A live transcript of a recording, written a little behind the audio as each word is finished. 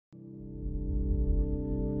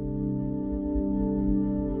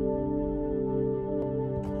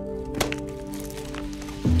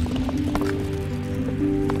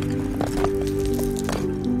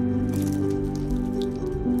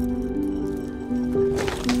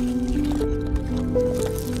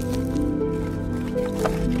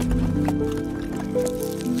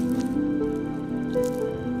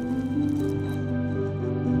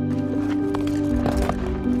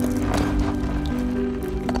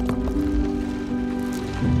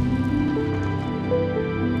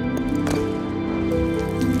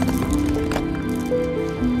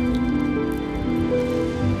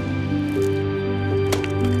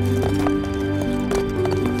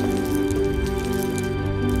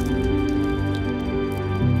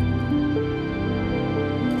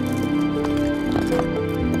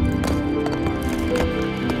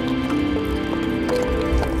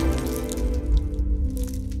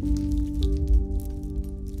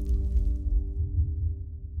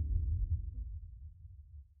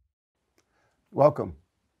Welcome.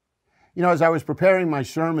 You know, as I was preparing my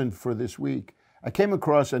sermon for this week, I came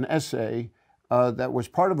across an essay that was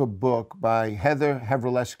part of a book by Heather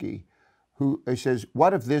Havrilesky, who says,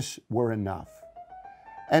 "What if this were enough?"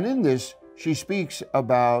 And in this, she speaks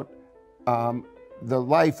about the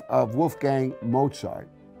life of Wolfgang Mozart.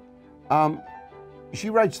 She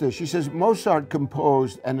writes this, she says, "Mozart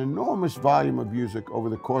composed an enormous volume of music over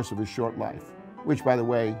the course of his short life," which, by the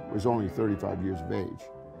way, was only 35 years of age.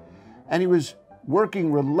 And he was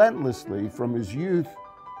working relentlessly from his youth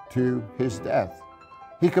to his death.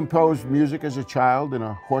 He composed music as a child in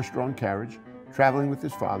a horse-drawn carriage, traveling with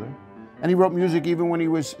his father, and he wrote music even when he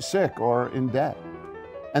was sick or in debt.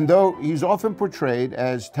 And though he's often portrayed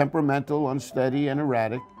as temperamental, unsteady, and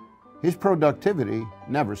erratic, his productivity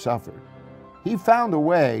never suffered. He found a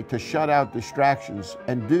way to shut out distractions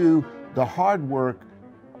and do the hard work,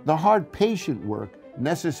 the hard, patient work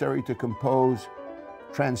necessary to compose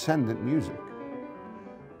transcendent music.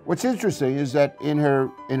 What's interesting is that in her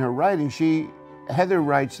writing, Heather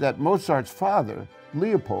writes that Mozart's father,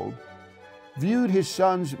 Leopold, viewed his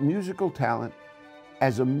son's musical talent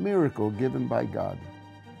as a miracle given by God.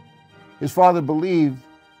 His father believed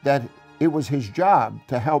that it was his job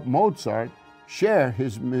to help Mozart share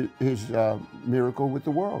his miracle with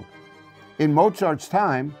the world. In Mozart's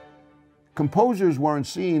time, composers weren't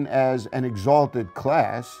seen as an exalted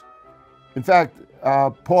class. In fact,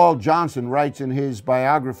 Paul Johnson writes in his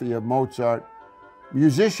biography of Mozart,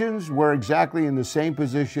 "Musicians were exactly in the same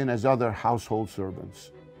position as other household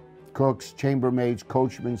servants, cooks, chambermaids,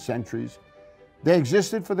 coachmen, sentries. They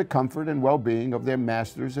existed for the comfort and well-being of their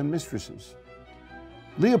masters and mistresses."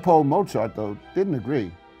 Leopold Mozart, though, didn't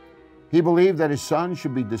agree. He believed that his son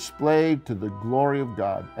should be displayed to the glory of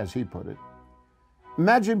God, as he put it.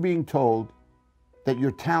 Imagine being told that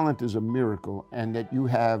your talent is a miracle and that you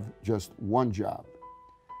have just one job.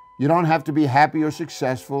 You don't have to be happy or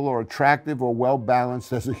successful or attractive or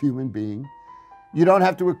well-balanced as a human being. You don't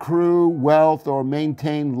have to accrue wealth or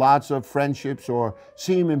maintain lots of friendships or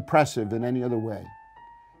seem impressive in any other way.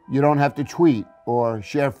 You don't have to tweet or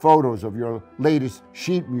share photos of your latest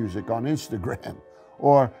sheet music on Instagram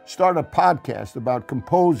or start a podcast about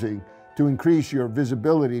composing to increase your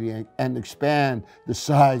visibility and expand the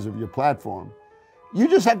size of your platform. You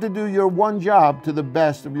just have to do your one job to the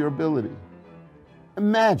best of your ability.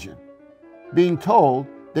 Imagine being told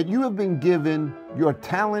that you have been given your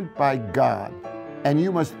talent by God, and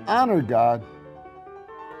you must honor God's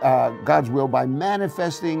will by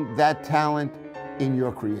manifesting that talent in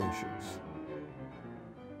your creations.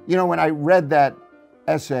 You know, when I read that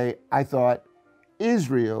essay, I thought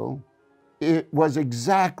Israel, it was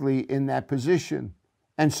exactly in that position.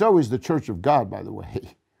 And so is the Church of God, by the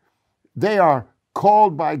way. They are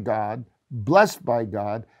called by God, blessed by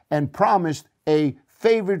God, and promised a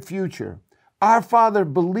favored future. Our Father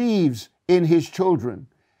believes in His children,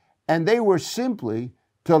 and they were simply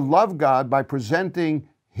to love God by presenting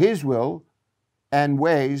His will and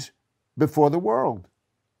ways before the world.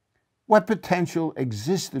 What potential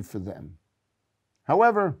existed for them?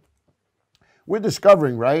 However, we're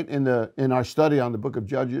discovering, right, in our study on the book of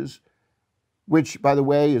Judges, which, by the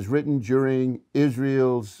way, is written during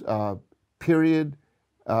Israel's period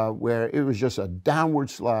where it was just a downward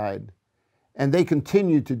slide, and they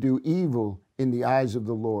continued to do evil in the eyes of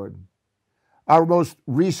the Lord. Our most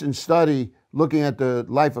recent study looking at the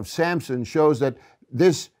life of Samson shows that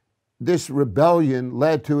this rebellion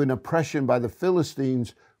led to an oppression by the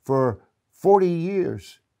Philistines for 40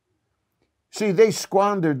 years. See, they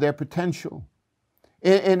squandered their potential.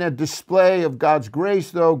 In a display of God's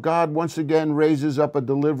grace, though, God once again raises up a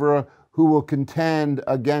deliverer who will contend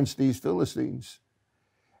against these Philistines.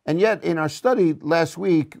 And yet, in our study last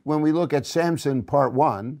week, when we look at Samson Part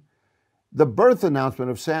 1, the birth announcement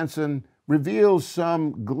of Samson reveals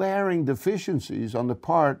some glaring deficiencies on the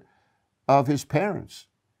part of his parents.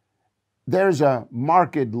 There's a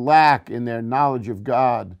marked lack in their knowledge of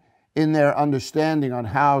God, in their understanding on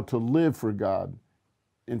how to live for God.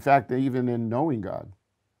 In fact, even in knowing God.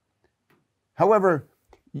 However,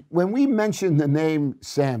 when we mention the name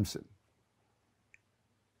Samson,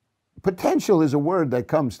 potential is a word that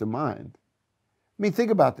comes to mind. I mean, think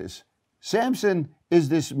about this. Samson is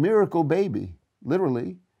this miracle baby,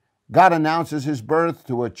 literally. God announces his birth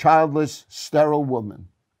to a childless, sterile woman.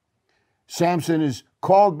 Samson is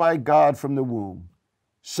called by God from the womb,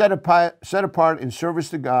 set apart in service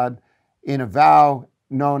to God in a vow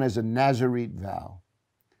known as a Nazarite vow.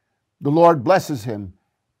 The Lord blesses him,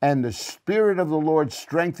 and the Spirit of the Lord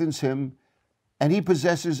strengthens him, and he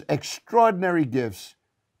possesses extraordinary gifts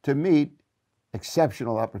to meet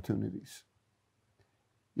exceptional opportunities.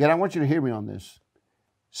 Yet I want you to hear me on this.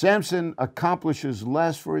 Samson accomplishes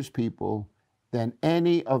less for his people than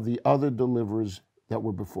any of the other deliverers that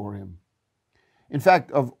were before him. In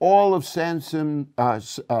fact, of all of Samson's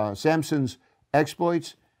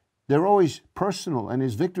exploits, they're always personal, and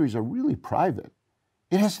his victories are really private.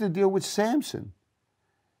 It has to deal with Samson.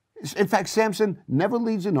 In fact, Samson never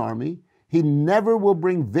leads an army. He never will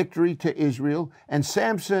bring victory to Israel, and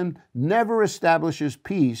Samson never establishes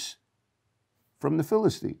peace from the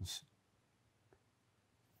Philistines.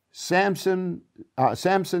 Samson's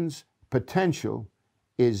potential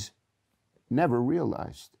is never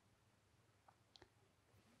realized.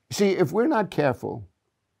 See, if we're not careful,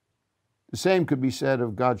 the same could be said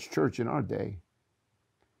of God's church in our day.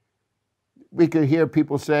 We could hear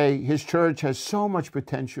people say, his church has so much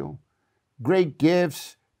potential, great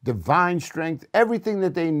gifts, divine strength, everything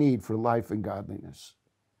that they need for life and godliness.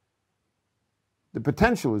 The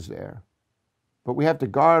potential is there, but we have to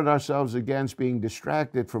guard ourselves against being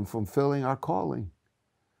distracted from fulfilling our calling.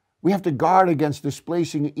 We have to guard against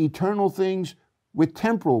displacing eternal things with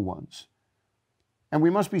temporal ones. And we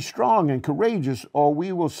must be strong and courageous, or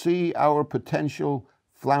we will see our potential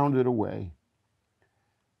floundered away.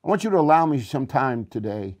 I want you to allow me some time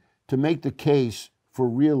today to make the case for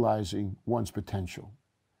realizing one's potential.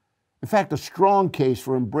 In fact, a strong case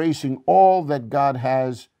for embracing all that God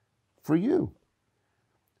has for you.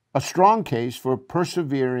 A strong case for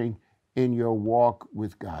persevering in your walk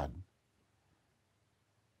with God.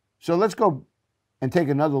 So let's go and take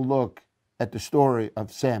another look at the story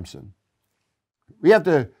of Samson. We have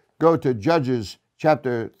to go to Judges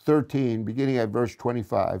chapter 13, beginning at verse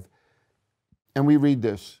 25, and we read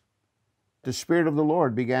this. The Spirit of the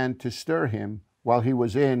Lord began to stir him while he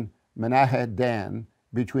was in Manahadan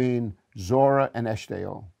between Zorah and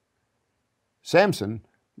Eshtaol. Samson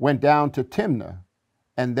went down to Timnah,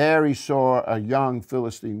 and there he saw a young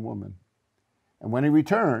Philistine woman. And when he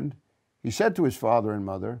returned, he said to his father and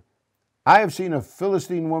mother, I have seen a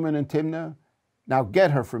Philistine woman in Timnah. Now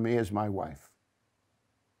get her for me as my wife.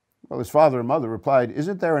 Well, his father and mother replied,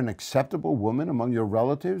 isn't there an acceptable woman among your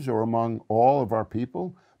relatives or among all of our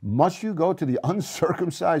people? Must you go to the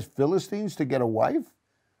uncircumcised Philistines to get a wife?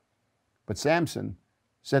 But Samson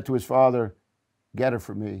said to his father, get her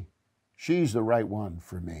for me. She's the right one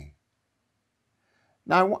for me.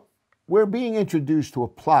 Now, we're being introduced to a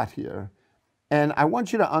plot here, and I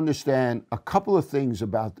want you to understand a couple of things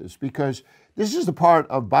about this, because this is the part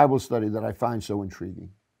of Bible study that I find so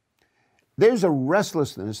intriguing. There's a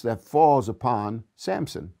restlessness that falls upon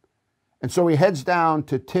Samson. And so he heads down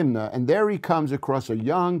to Timnah, and there he comes across a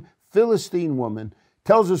young Philistine woman,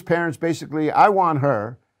 tells his parents basically, I want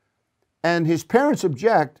her. And his parents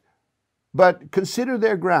object, but consider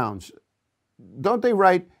their grounds. Don't they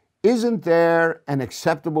write, isn't there an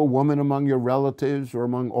acceptable woman among your relatives or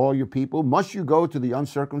among all your people? Must you go to the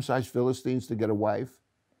uncircumcised Philistines to get a wife?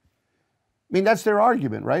 I mean, that's their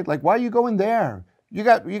argument, right? Like, why are you going there? You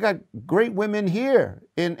got great women here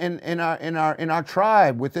in our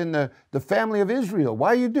tribe, within the family of Israel. Why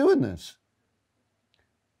are you doing this?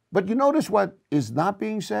 But you notice what is not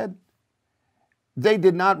being said? They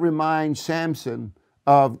did not remind Samson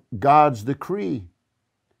of God's decree.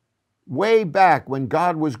 Way back when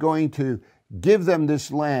God was going to give them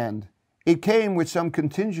this land, it came with some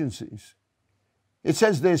contingencies. It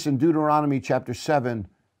says this in Deuteronomy chapter 7,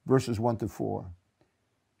 verses 1 to 4.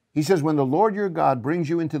 He says, when the Lord your God brings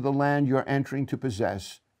you into the land you're entering to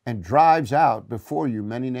possess and drives out before you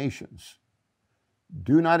many nations,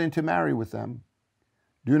 do not intermarry with them.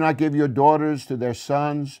 Do not give your daughters to their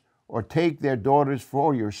sons or take their daughters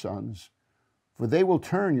for your sons, for they will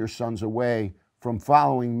turn your sons away from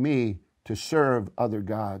following me to serve other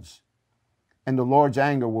gods. And the Lord's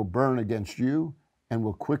anger will burn against you and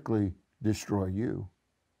will quickly destroy you.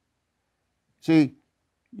 See,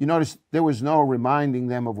 you notice there was no reminding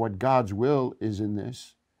them of what God's will is in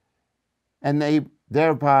this. And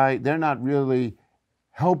they're not really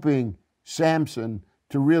helping Samson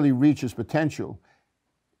to really reach his potential.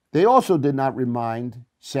 They also did not remind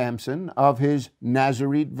Samson of his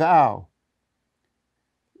Nazarite vow.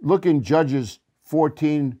 Look in Judges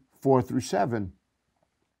 14, 4 through 7.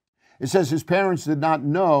 It says his parents did not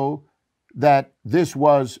know that this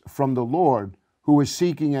was from the Lord, who was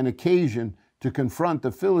seeking an occasion to confront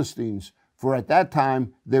the Philistines, for at that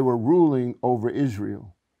time they were ruling over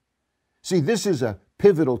Israel. See, this is a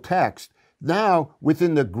pivotal text. Now,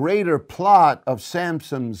 within the greater plot of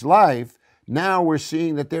Samson's life, now we're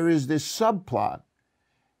seeing that there is this subplot.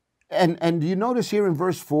 And do you notice here in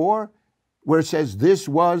verse 4, where it says this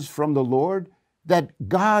was from the Lord, that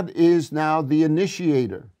God is now the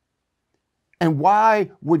initiator. And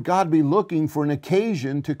why would God be looking for an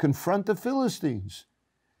occasion to confront the Philistines?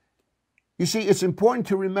 You see, it's important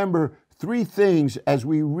to remember three things as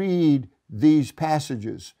we read these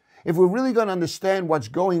passages. If we're really going to understand what's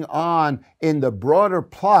going on in the broader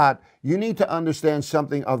plot, you need to understand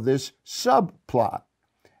something of this subplot.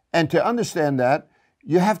 And to understand that,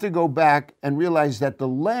 you have to go back and realize that the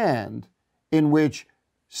land in which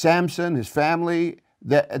Samson, his family,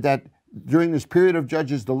 that during this period of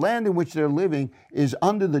Judges, the land in which they're living is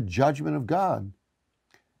under the judgment of God.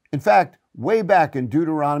 In fact, way back in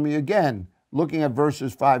Deuteronomy again, looking at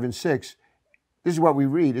verses 5 and 6, this is what we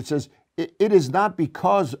read. It says, "It is not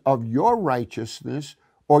because of your righteousness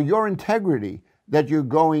or your integrity that you're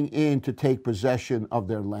going in to take possession of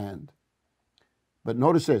their land." But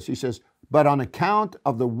notice this, he says, "But on account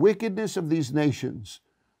of the wickedness of these nations,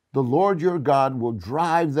 the Lord your God will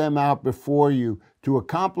drive them out before you to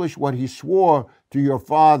accomplish what he swore to your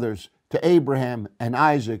fathers, to Abraham and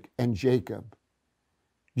Isaac and Jacob."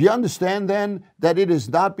 Do you understand then that it is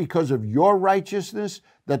not because of your righteousness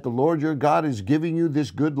that the Lord your God is giving you this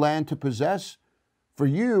good land to possess? For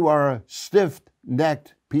you are a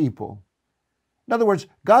stiff-necked people. In other words,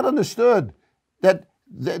 God understood that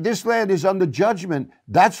this land is under judgment.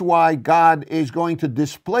 That's why God is going to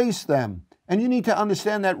displace them. And you need to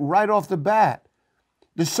understand that right off the bat.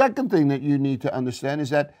 The second thing that you need to understand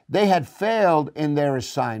is that they had failed in their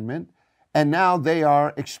assignment, and now they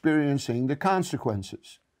are experiencing the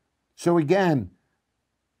consequences. So again,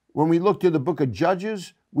 when we look to the book of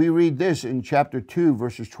Judges, we read this in chapter 2,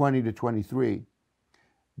 verses 20 to 23.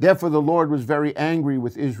 "Therefore the Lord was very angry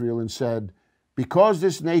with Israel and said, because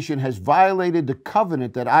this nation has violated the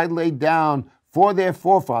covenant that I laid down for their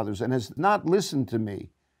forefathers and has not listened to me."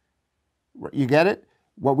 You get it?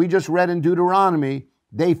 What we just read in Deuteronomy,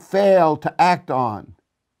 they failed to act on.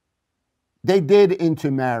 They did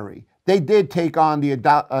intermarry. They did take on the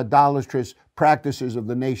idolatrous practices of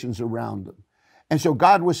the nations around them. And so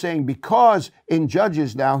God was saying, because in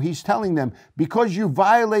Judges now, he's telling them, because you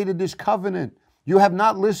violated this covenant, you have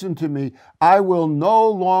not listened to me, I will no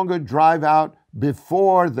longer drive out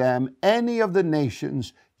before them any of the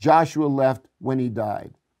nations Joshua left when he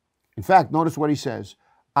died. In fact, notice what he says,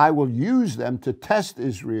 "I will use them to test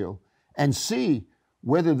Israel and see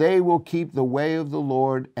whether they will keep the way of the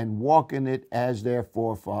Lord and walk in it as their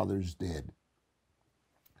forefathers did."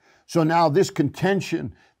 So now this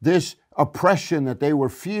contention, this oppression that they were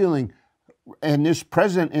feeling in this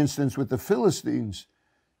present instance with the Philistines,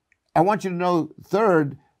 I want you to know,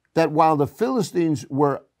 third, that while the Philistines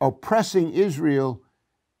were oppressing Israel,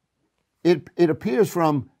 it appears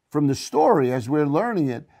from the story as we're learning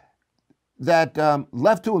it, that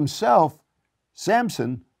left to himself,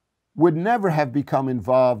 Samson would never have become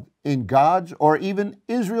involved in God's or even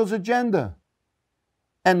Israel's agenda.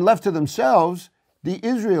 And left to themselves, the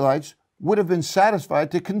Israelites would have been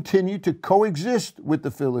satisfied to continue to coexist with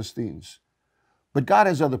the Philistines. But God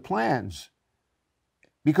has other plans.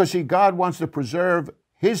 Because, see, God wants to preserve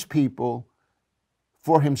his people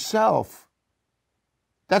for himself.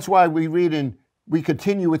 That's why we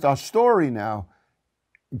continue with our story now.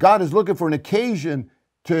 God is looking for an occasion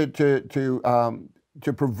to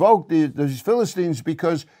provoke these Philistines,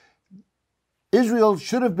 because Israel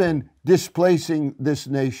should have been displacing this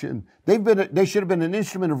nation. They should have been an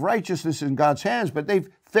instrument of righteousness in God's hands, but they've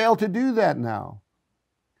failed to do that now.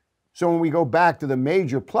 So when we go back to the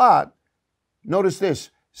major plot, notice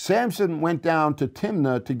this. Samson went down to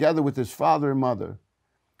Timnah together with his father and mother.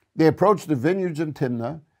 They approached the vineyards in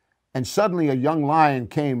Timnah, and suddenly a young lion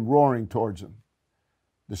came roaring towards him.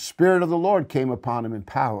 The Spirit of the Lord came upon him in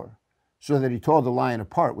power, so that he tore the lion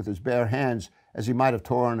apart with his bare hands as he might have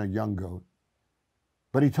torn a young goat.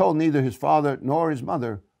 But he told neither his father nor his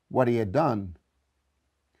mother what he had done.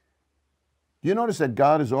 Do you notice that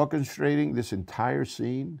God is orchestrating this entire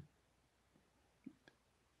scene?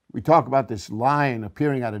 We talk about this lion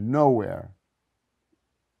appearing out of nowhere.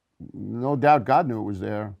 No doubt God knew it was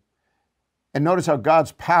there. And notice how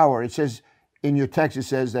God's power, it says in your text, it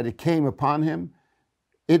says that it came upon him.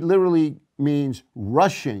 It literally means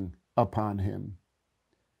rushing upon him.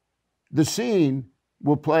 The scene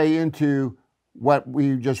will play into what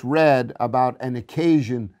we just read about an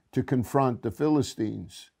occasion to confront the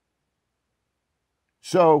Philistines.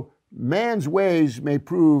 So man's ways may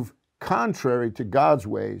prove contrary to God's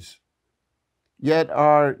ways, yet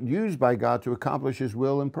are used by God to accomplish his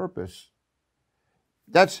will and purpose.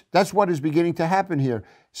 That's what is beginning to happen here.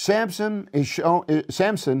 Samson is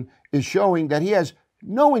showing that he has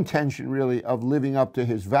no intention really of living up to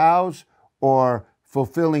his vows or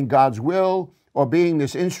fulfilling God's will or being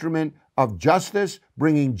this instrument of justice,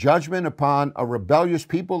 bringing judgment upon a rebellious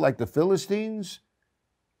people like the Philistines.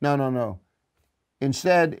 No.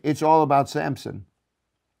 Instead, it's all about Samson.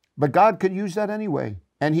 But God could use that anyway,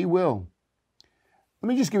 and He will. Let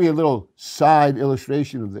me just give you a little side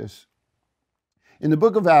illustration of this. In the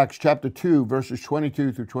book of Acts, chapter 2, verses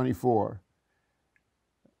 22 through 24,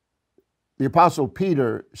 the Apostle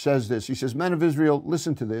Peter says this. He says, "Men of Israel,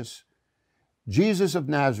 listen to this. Jesus of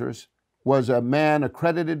Nazareth was a man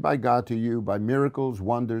accredited by God to you by miracles,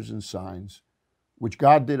 wonders, and signs, which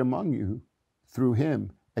God did among you through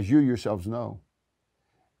him, as you yourselves know.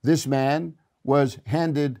 This man was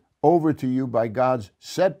handed over to you by God's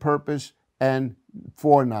set purpose and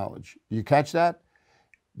foreknowledge." You catch that?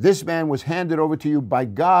 This man was handed over to you by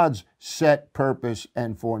God's set purpose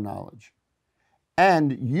and foreknowledge.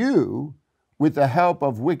 And you, with the help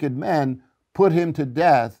of wicked men, put him to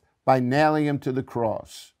death by nailing him to the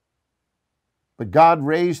cross. But God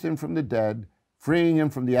raised him from the dead, freeing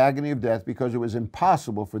him from the agony of death, because it was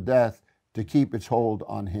impossible for death to keep its hold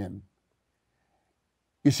on him.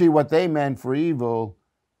 You see, what they meant for evil,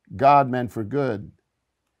 God meant for good.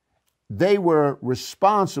 They were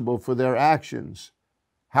responsible for their actions.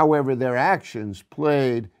 However, their actions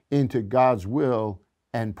played into God's will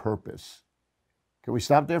and purpose. Can we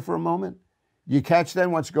stop there for a moment? You catch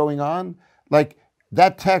then what's going on? Like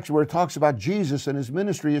that text where it talks about Jesus and his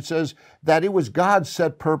ministry, it says that it was God's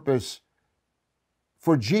set purpose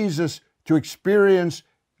for Jesus to experience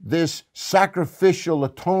this sacrificial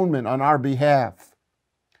atonement on our behalf.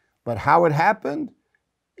 But how it happened?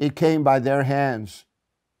 It came by their hands,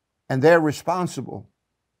 and they're responsible.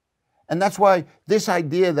 And that's why this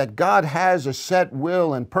idea that God has a set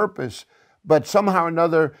will and purpose, but somehow or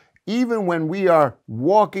another, even when we are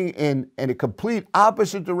walking in a complete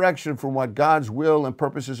opposite direction from what God's will and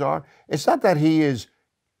purposes are, it's not that he is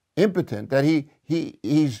impotent, that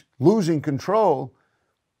he's losing control,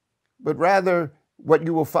 but rather what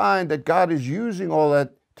you will find that God is using all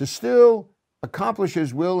that to still accomplish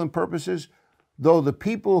his will and purposes, though the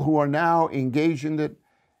people who are now engaged in it,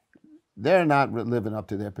 they're not living up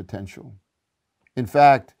to their potential. In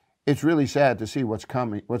fact, it's really sad to see what's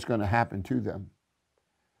coming, what's going to happen to them.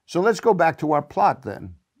 So let's go back to our plot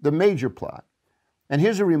then, the major plot. And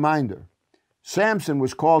here's a reminder. Samson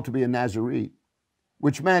was called to be a Nazarite,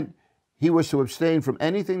 which meant he was to abstain from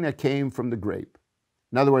anything that came from the grape.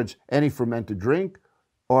 In other words, any fermented drink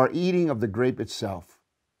or eating of the grape itself.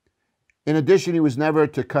 In addition, he was never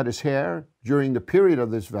to cut his hair during the period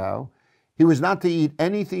of this vow. He was not to eat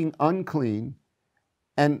anything unclean.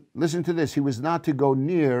 And listen to this, he was not to go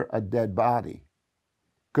near a dead body,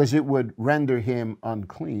 because it would render him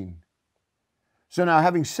unclean. So now,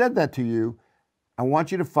 having said that to you, I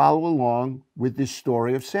want you to follow along with this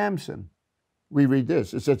story of Samson. We read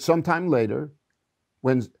this. It said, sometime later,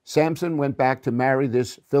 when Samson went back to marry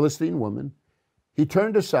this Philistine woman, he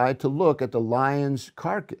turned aside to look at the lion's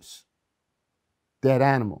carcass, dead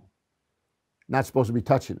animal, not supposed to be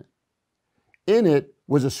touching it. In it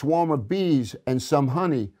was a swarm of bees and some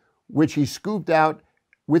honey, which he scooped out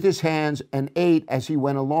with his hands and ate as he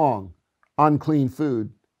went along, unclean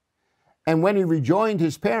food. And when he rejoined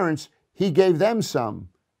his parents, he gave them some,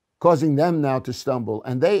 causing them now to stumble,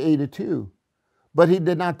 and they ate it too. But he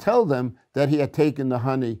did not tell them that he had taken the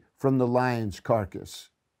honey from the lion's carcass.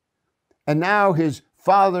 And now his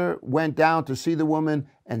father went down to see the woman,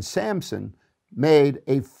 and Samson made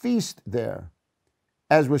a feast there,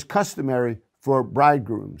 as was customary for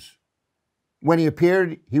bridegrooms. When he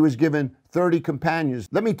appeared, he was given 30 companions.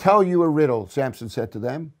 Let me tell you a riddle, Samson said to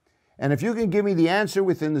them. And if you can give me the answer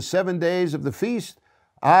within the 7 days of the feast,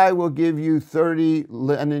 I will give you 30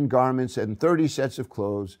 linen garments and 30 sets of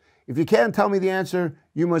clothes. If you can't tell me the answer,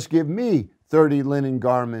 you must give me 30 linen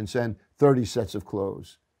garments and 30 sets of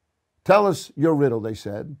clothes. Tell us your riddle, they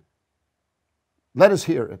said. Let us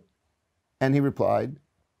hear it. And he replied,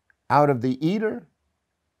 out of the eater,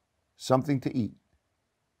 something to eat.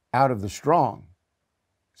 Out of the strong,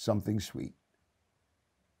 something sweet.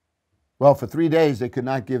 Well, for 3 days, they could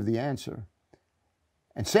not give the answer.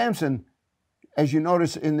 And Samson, as you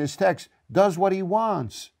notice in this text, does what he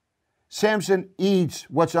wants. Samson eats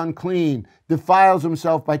what's unclean, defiles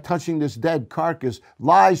himself by touching this dead carcass,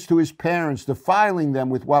 lies to his parents, defiling them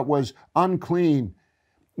with what was unclean.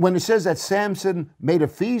 When it says that Samson made a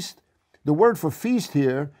feast, the word for feast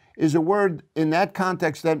here is a word in that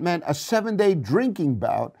context that meant a 7-day drinking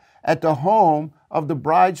bout at the home of the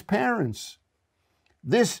bride's parents.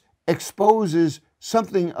 This exposes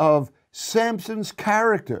something of Samson's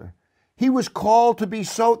character. He was called to be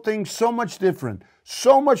something so much different,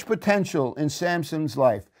 so much potential in Samson's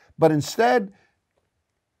life. But instead,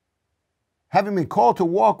 having been called to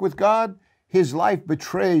walk with God, his life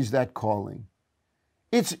betrays that calling.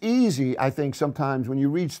 It's easy, I think, sometimes when you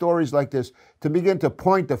read stories like this, to begin to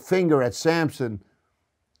point the finger at Samson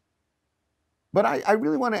But I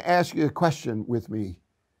really want to ask you a question with me.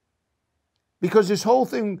 Because this whole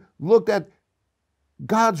thing looked at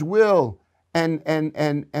God's will and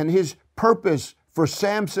his purpose for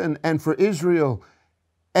Samson and for Israel.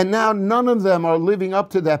 And now none of them are living up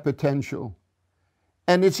to that potential.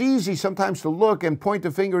 And it's easy sometimes to look and point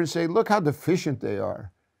the finger and say, look how deficient they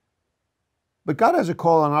are. But God has a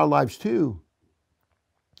call on our lives too.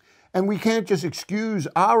 And we can't just excuse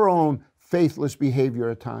our own faithless behavior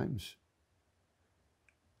at times.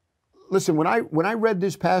 Listen, when I read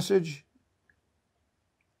this passage,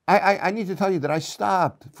 I need to tell you that I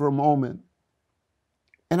stopped for a moment.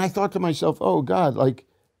 And I thought to myself, oh God, like,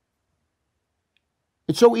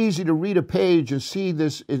 it's so easy to read a page and see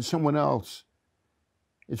this in someone else.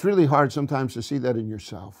 It's really hard sometimes to see that in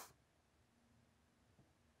yourself.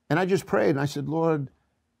 And I just prayed and I said, Lord,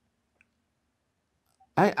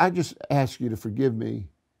 I just ask you to forgive me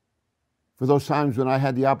for those times when I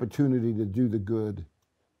had the opportunity to do the good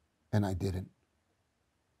and I didn't.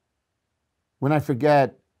 When I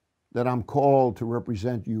forget that I'm called to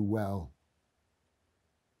represent you well.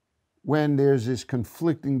 When there's this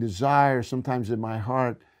conflicting desire sometimes in my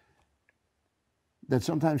heart that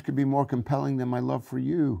sometimes could be more compelling than my love for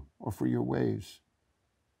you or for your ways.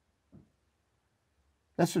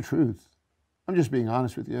 That's the truth. I'm just being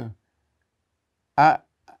honest with you. I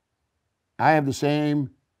have the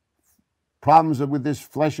same problems with this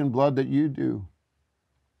flesh and blood that you do.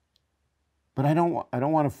 But I don't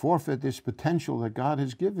want to forfeit this potential that God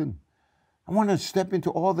has given. I want to step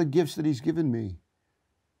into all the gifts that he's given me.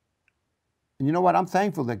 And you know what? I'm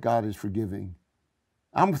thankful that God is forgiving.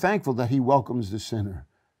 I'm thankful that he welcomes the sinner,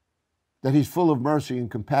 that he's full of mercy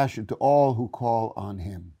and compassion to all who call on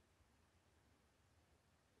him.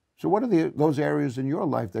 So what are those areas in your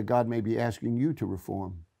life that God may be asking you to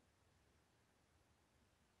reform?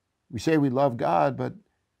 We say we love God, but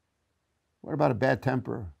what about a bad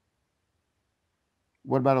temper?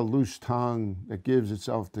 What about a loose tongue that gives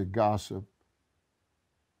itself to gossip?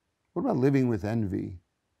 What about living with envy?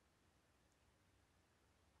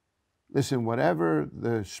 Listen, whatever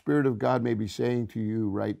the Spirit of God may be saying to you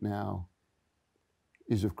right now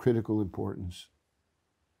is of critical importance.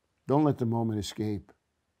 Don't let the moment escape.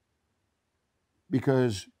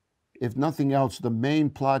 Because if nothing else, the main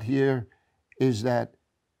plot here is that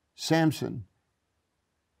Samson,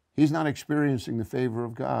 he's not experiencing the favor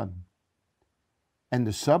of God. And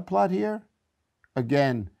the subplot here,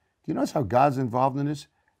 again, do you notice how God's involved in this?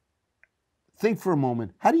 Think for a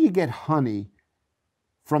moment. How do you get honey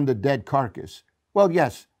from the dead carcass? Well,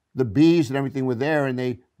 yes, the bees and everything were there and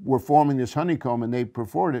they were forming this honeycomb and they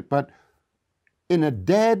perfored it. But in a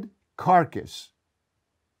dead carcass,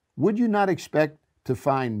 would you not expect to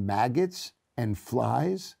find maggots and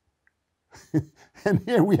flies? And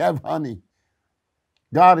here we have honey.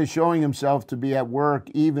 God is showing himself to be at work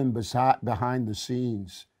even behind the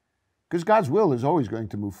scenes. Because God's will is always going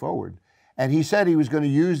to move forward. And he said he was going to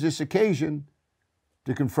use this occasion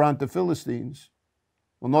to confront the Philistines.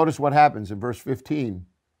 Well, notice what happens in verse 15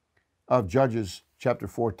 of Judges chapter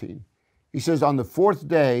 14. He says, on the fourth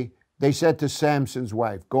day, they said to Samson's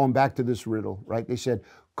wife, going back to this riddle, right? They said,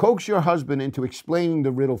 coax your husband into explaining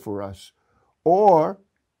the riddle for us. Or,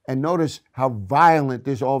 and notice how violent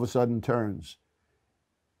this all of a sudden turns.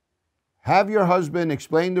 Have your husband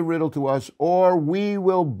explain the riddle to us, or we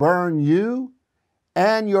will burn you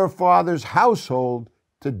and your father's household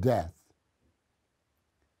to death.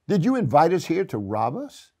 Did you invite us here to rob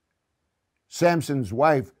us? Samson's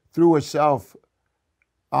wife threw herself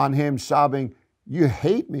on him, sobbing, you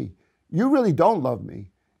hate me. You really don't love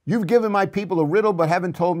me. You've given my people a riddle, but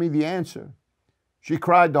haven't told me the answer. She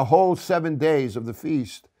cried the whole 7 days of the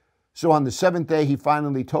feast. So on the seventh day, he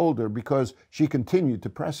finally told her because she continued to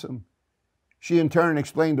press him. She in turn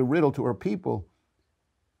explained the riddle to her people.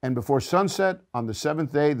 And before sunset, on the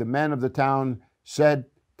seventh day, the men of the town said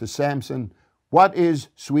to Samson, what is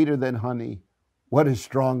sweeter than honey? What is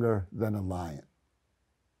stronger than a lion?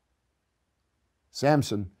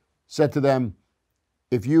 Samson said to them,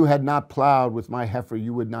 if you had not plowed with my heifer,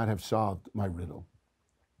 you would not have solved my riddle.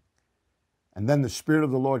 And then the Spirit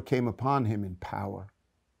of the Lord came upon him in power.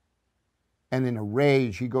 And in a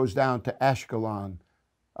rage, he goes down to Ashkelon,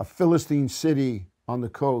 a Philistine city on the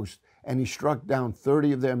coast, and he struck down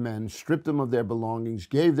 30 of their men, stripped them of their belongings,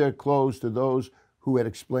 gave their clothes to those who had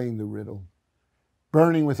explained the riddle.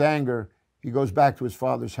 Burning with anger, he goes back to his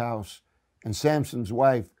father's house, and Samson's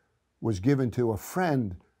wife was given to a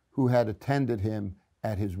friend who had attended him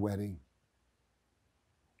at his wedding.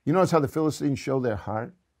 You notice how the Philistines show their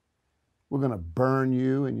heart? We're going to burn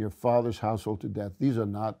you and your father's household to death. These are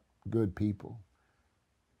not good people.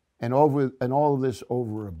 And all of this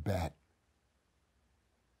over a bet.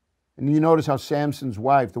 And you notice how Samson's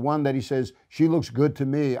wife, the one that he says, she looks good to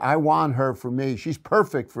me, I want her for me, she's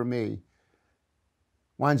perfect for me,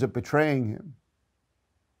 winds up betraying him.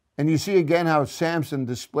 And you see again how Samson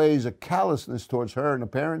displays a callousness towards her and her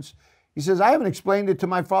parents. He says, I haven't explained it to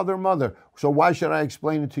my father and mother, so why should I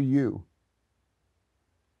explain it to you?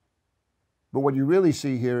 But what you really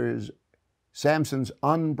see here is Samson's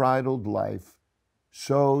unbridled life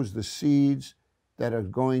sows the seeds that are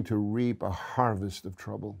going to reap a harvest of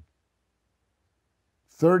trouble.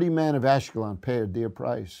 30 men of Ashkelon pay a dear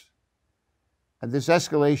price. And this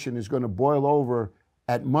escalation is going to boil over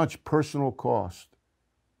at much personal cost.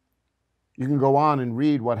 You can go on and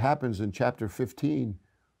read what happens in chapter 15,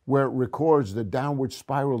 where it records the downward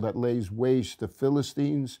spiral that lays waste to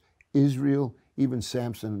Philistines, Israel, even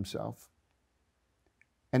Samson himself.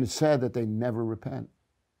 And it's sad that they never repent.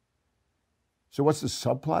 So what's the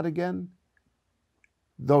subplot again?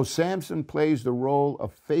 Though Samson plays the role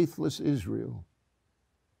of faithless Israel,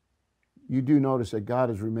 you do notice that God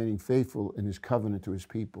is remaining faithful in his covenant to his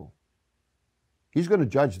people. He's going to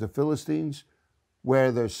judge the Philistines,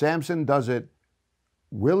 whether Samson does it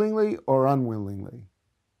willingly or unwillingly,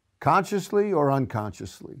 consciously or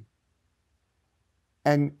unconsciously.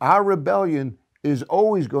 And our rebellion is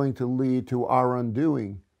always going to lead to our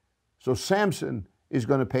undoing. So Samson is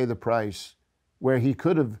going to pay the price where he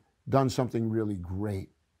could have done something really great.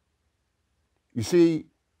 You see,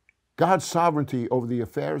 God's sovereignty over the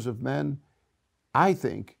affairs of men, I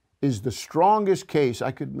think, is the strongest case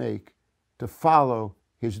I could make to follow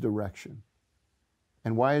his direction.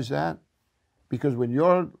 And why is that? Because when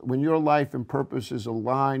your life and purpose is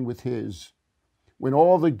aligned with his, when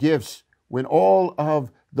all the gifts, when all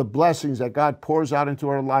of the blessings that God pours out into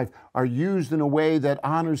our life are used in a way that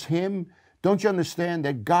honors him, don't you understand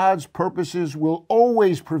that God's purposes will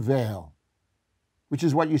always prevail, which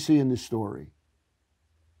is what you see in this story.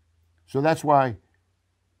 So that's why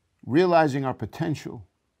realizing our potential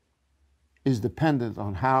is dependent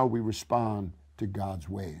on how we respond to God's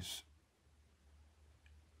ways.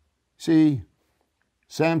 See,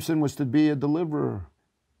 Samson was to be a deliverer,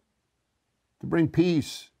 to bring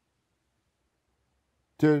peace,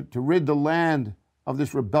 to rid the land of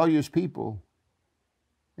this rebellious people.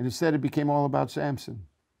 And instead it became all about Samson.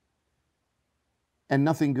 And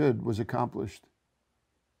nothing good was accomplished.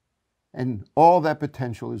 And all that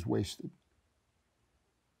potential is wasted.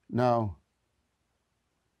 No.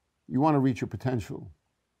 You want to reach your potential.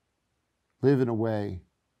 Live in a way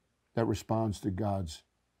that responds to God's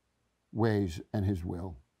ways and his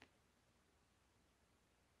will.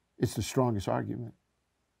 It's the strongest argument.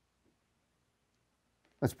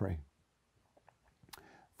 Let's pray.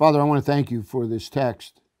 Father, I want to thank you for this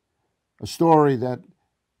text, a story that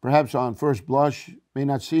perhaps on first blush may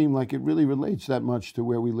not seem like it really relates that much to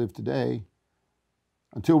where we live today,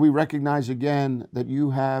 until we recognize again that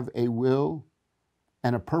you have a will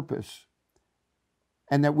and a purpose,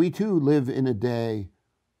 and that we too live in a day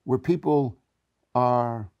where people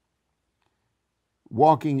are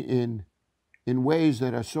walking in ways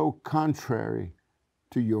that are so contrary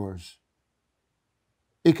to yours.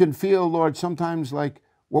 It can feel, Lord, sometimes like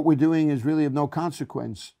what we're doing is really of no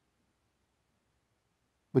consequence.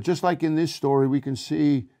 But just like in this story, we can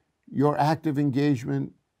see your active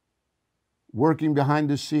engagement, working behind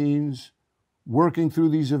the scenes, working through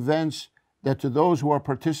these events that to those who are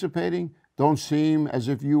participating don't seem as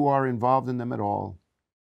if you are involved in them at all.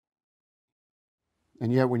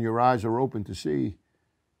 And yet when your eyes are open to see,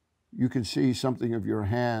 you can see something of your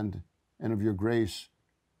hand and of your grace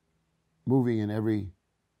moving in every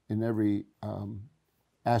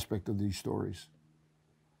aspect of these stories.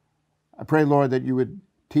 I pray, Lord, that you would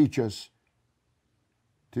teach us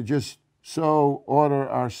to just so order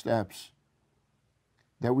our steps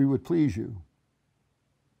that we would please you.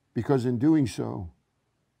 Because in doing so,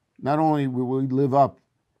 not only will we live up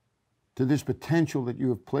to this potential that you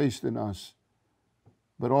have placed in us,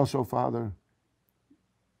 but also, Father,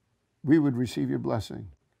 we would receive your blessing.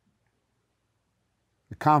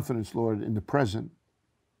 The confidence, Lord, in the present,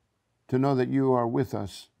 to know that you are with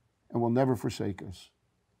us and will never forsake us.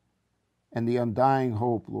 And the undying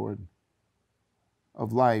hope, Lord,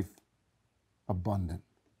 of life abundant.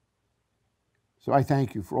 So I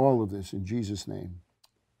thank you for all of this in Jesus' name.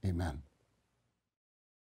 Amen.